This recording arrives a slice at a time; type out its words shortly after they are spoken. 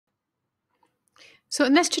So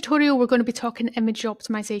in this tutorial, we're going to be talking image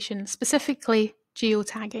optimization, specifically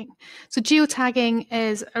geotagging. So geotagging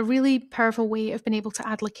is a really powerful way of being able to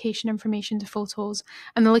add location information to photos.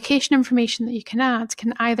 And the location information that you can add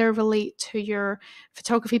can either relate to your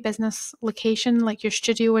photography business location, like your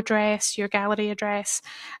studio address, your gallery address,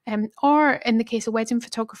 or in the case of wedding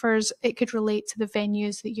photographers, it could relate to the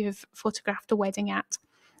venues that you've photographed a wedding at.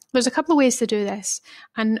 There's a couple of ways to do this,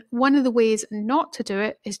 and one of the ways not to do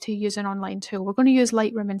it is to use an online tool. We're going to use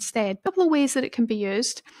Lightroom instead. A couple of ways that it can be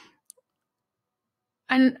used,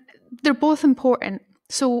 and they're both important.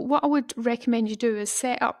 So what I would recommend you do is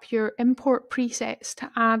set up your import presets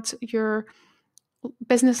to add your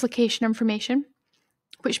business location information,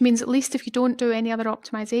 which means at least if you don't do any other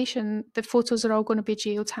optimization, the photos are all going to be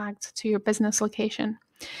geotagged to your business location.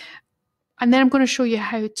 And then I'm going to show you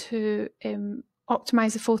how to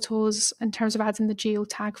optimize the photos in terms of adding the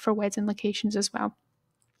geotag for wedding locations as well.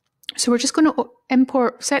 So we're just going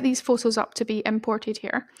to set these photos up to be imported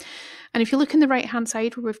here. And if you look in the right hand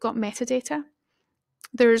side where we've got metadata,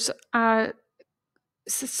 there's a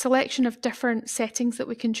selection of different settings that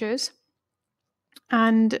we can choose.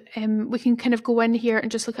 And we can kind of go in here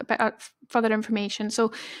and just look at a bit further information. So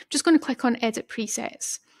I'm just going to click on edit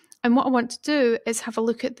presets. And what I want to do is have a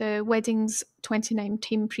look at the Weddings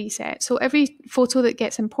 2019 preset. So every photo that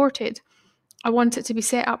gets imported, I want it to be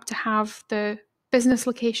set up to have the business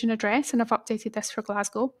location address, and I've updated this for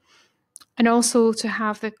Glasgow, and also to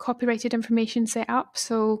have the copyrighted information set up.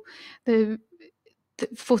 So the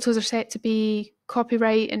photos are set to be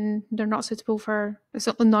copyright and they're not suitable for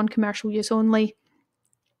non-commercial use only.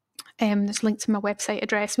 There's a link to my website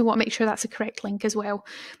address. We want to make sure that's the correct link as well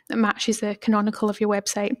that matches the canonical of your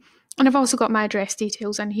website. And I've also got my address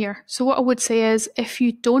details in here. So what I would say is if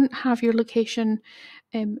you don't have your location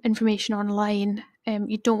information online,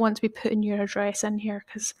 you don't want to be putting your address in here,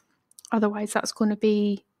 because otherwise that's going to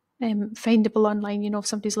be findable online, if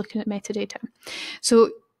somebody's looking at metadata. So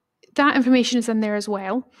that information is in there as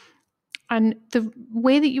well. And the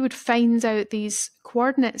way that you would find out these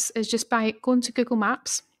coordinates is just by going to Google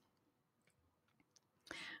Maps.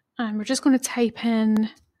 And we're just going to type in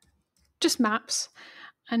just maps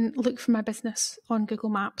and look for my business on Google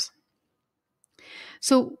Maps.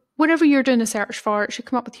 So whatever you're doing a search for, it should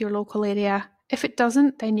come up with your local area. If it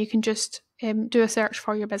doesn't, then you can just do a search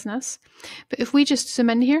for your business. But if we just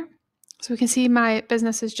zoom in here, so we can see my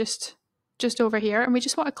business is just over here, and we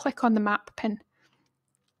just want to click on the map pin.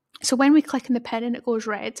 So when we click on the pin and it goes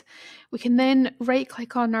red, we can then right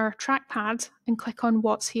click on our trackpad and click on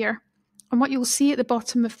what's here. And what you'll see at the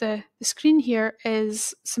bottom of the screen here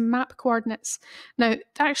is some map coordinates. Now,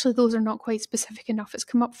 actually, those are not quite specific enough. It's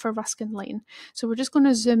come up for Ruskin Lane. So we're just going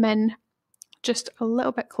to zoom in just a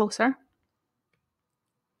little bit closer.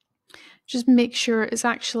 Just make sure it's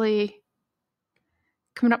actually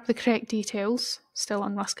coming up with the correct details. Still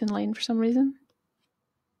on Ruskin Lane for some reason.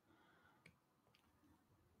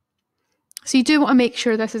 So you do want to make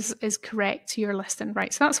sure this is correct to your listing,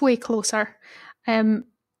 right? So that's way closer.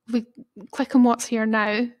 We click on what's here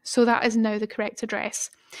now, so that is now the correct address.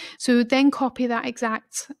 So then copy that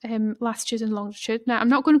exact latitude and longitude. Now I'm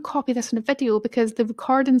not going to copy this in a video because the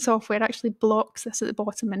recording software actually blocks this at the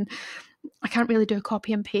bottom and I can't really do a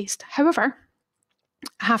copy and paste. However,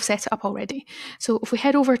 I have set it up already. So if we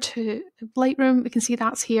head over to Lightroom, we can see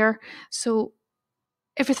that's here. So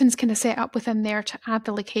everything's kind of set up within there to add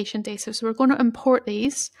the location data. So we're going to import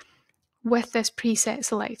these with this preset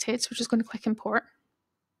selected. So we're just going to click import.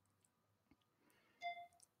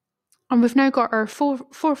 And we've now got our four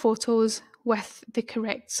photos with the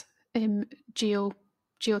correct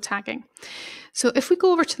geotagging. So if we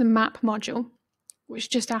go over to the map module, which is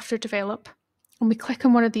just after develop, and we click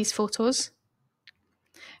on one of these photos,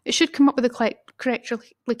 it should come up with the correct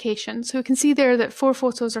location. So we can see there that 4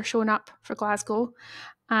 photos are showing up for Glasgow.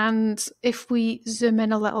 And if we zoom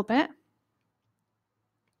in a little bit,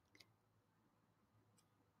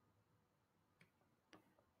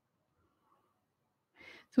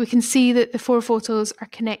 so we can see that the 4 photos are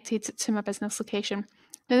connected to my business location.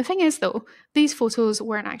 Now the thing is though, these photos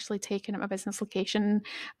weren't actually taken at my business location,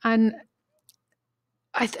 and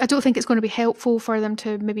I don't think it's going to be helpful for them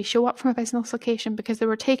to maybe show up from a business location because they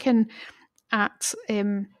were taken at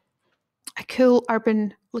a cool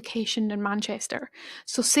urban location in Manchester.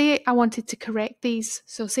 So say I wanted to correct these.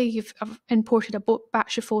 So say I've imported a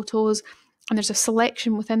batch of photos and there's a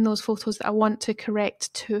selection within those photos that I want to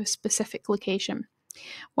correct to a specific location.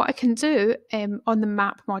 What I can do on the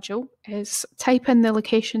map module is type in the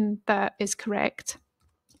location that is correct.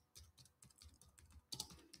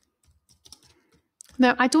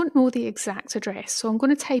 Now, I don't know the exact address, so I'm going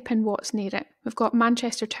to type in what's near it. We've got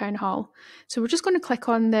Manchester Town Hall. So we're just going to click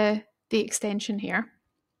on the extension here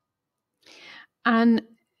and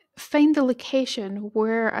find the location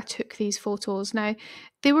where I took these photos. Now,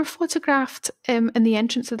 they were photographed in the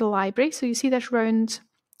entrance of the library. So you see this round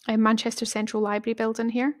Manchester Central Library building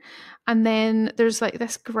here. And then there's like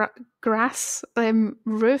this grass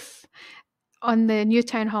roof on the new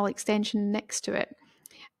Town Hall extension next to it.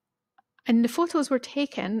 And the photos were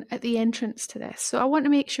taken at the entrance to this. So I want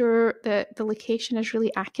to make sure that the location is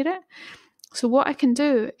really accurate. So what I can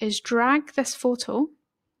do is drag this photo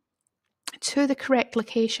to the correct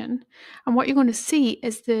location. And what you're going to see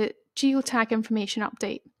is the geotag information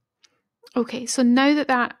update. Okay, so now that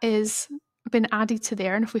that is been added to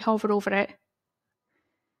there, and if we hover over it,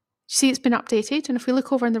 see it's been updated. And if we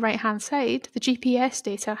look over on the right hand side, the GPS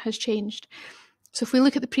data has changed. So if we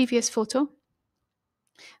look at the previous photo,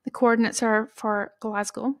 the coordinates are for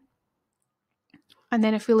Glasgow. And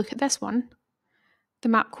then if we look at this one, the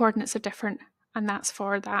map coordinates are different, and that's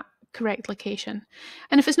for that correct location.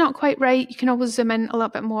 And if it's not quite right, you can always zoom in a little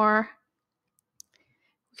bit more.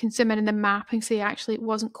 You can zoom in the map and say actually it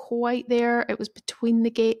wasn't quite there, it was between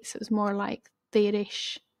the gates, it was more like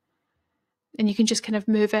there-ish. And you can just kind of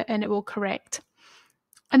move it and it will correct.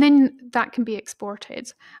 And then that can be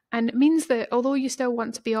exported. And it means that although you still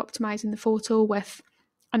want to be optimizing the photo with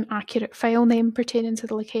an accurate file name pertaining to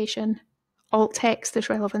the location, alt text that's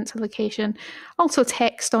relevant to the location, also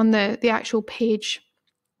text on the actual page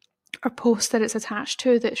or post that it's attached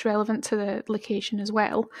to that's relevant to the location as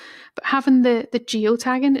well. But having the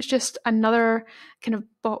geotagging, it's just another kind of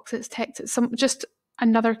box that's ticked. It's just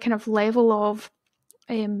another kind of level of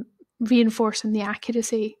reinforcing the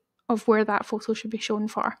accuracy of where that photo should be shown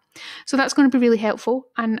for. So that's going to be really helpful,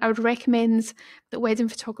 and I would recommend that wedding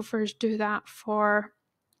photographers do that for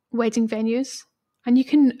wedding venues. And you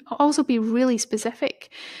can also be really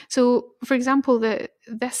specific. So, for example,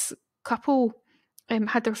 this couple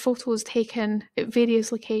had their photos taken at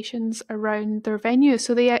various locations around their venue.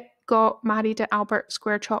 So they got married at Albert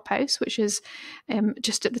Square Chop House, which is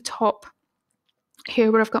just at the top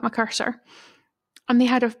here where I've got my cursor. And they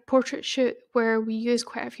had a portrait shoot where we used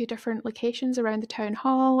quite a few different locations around the town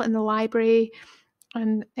hall and the library,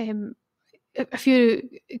 and a few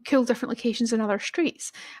cool different locations in other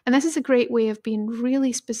streets. And this is a great way of being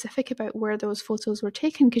really specific about where those photos were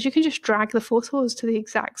taken, because you can just drag the photos to the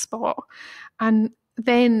exact spot. And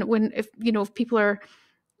then if people are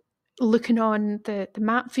looking on the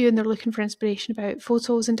map view and they're looking for inspiration about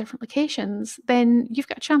photos in different locations, then you've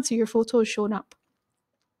got a chance of your photos showing up.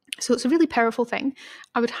 So it's a really powerful thing.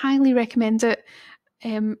 I would highly recommend it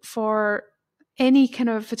for any kind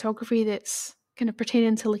of photography that's kind of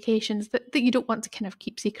pertaining to locations that you don't want to kind of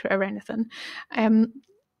keep secret or anything.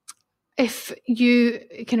 If you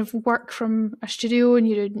kind of work from a studio and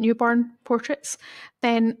you do newborn portraits,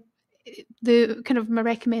 then my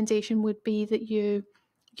recommendation would be that you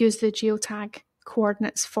use the geotag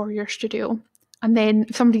coordinates for your studio. And then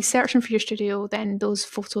if somebody's searching for your studio, then those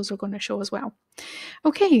photos are going to show as well.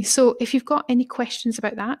 Okay, so if you've got any questions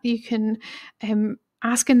about that, you can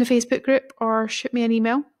ask in the Facebook group or shoot me an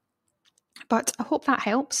email. But I hope that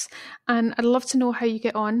helps, and I'd love to know how you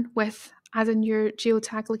get on with adding your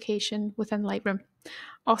geotag location within Lightroom.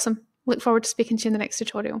 Awesome. Look forward to speaking to you in the next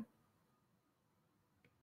tutorial.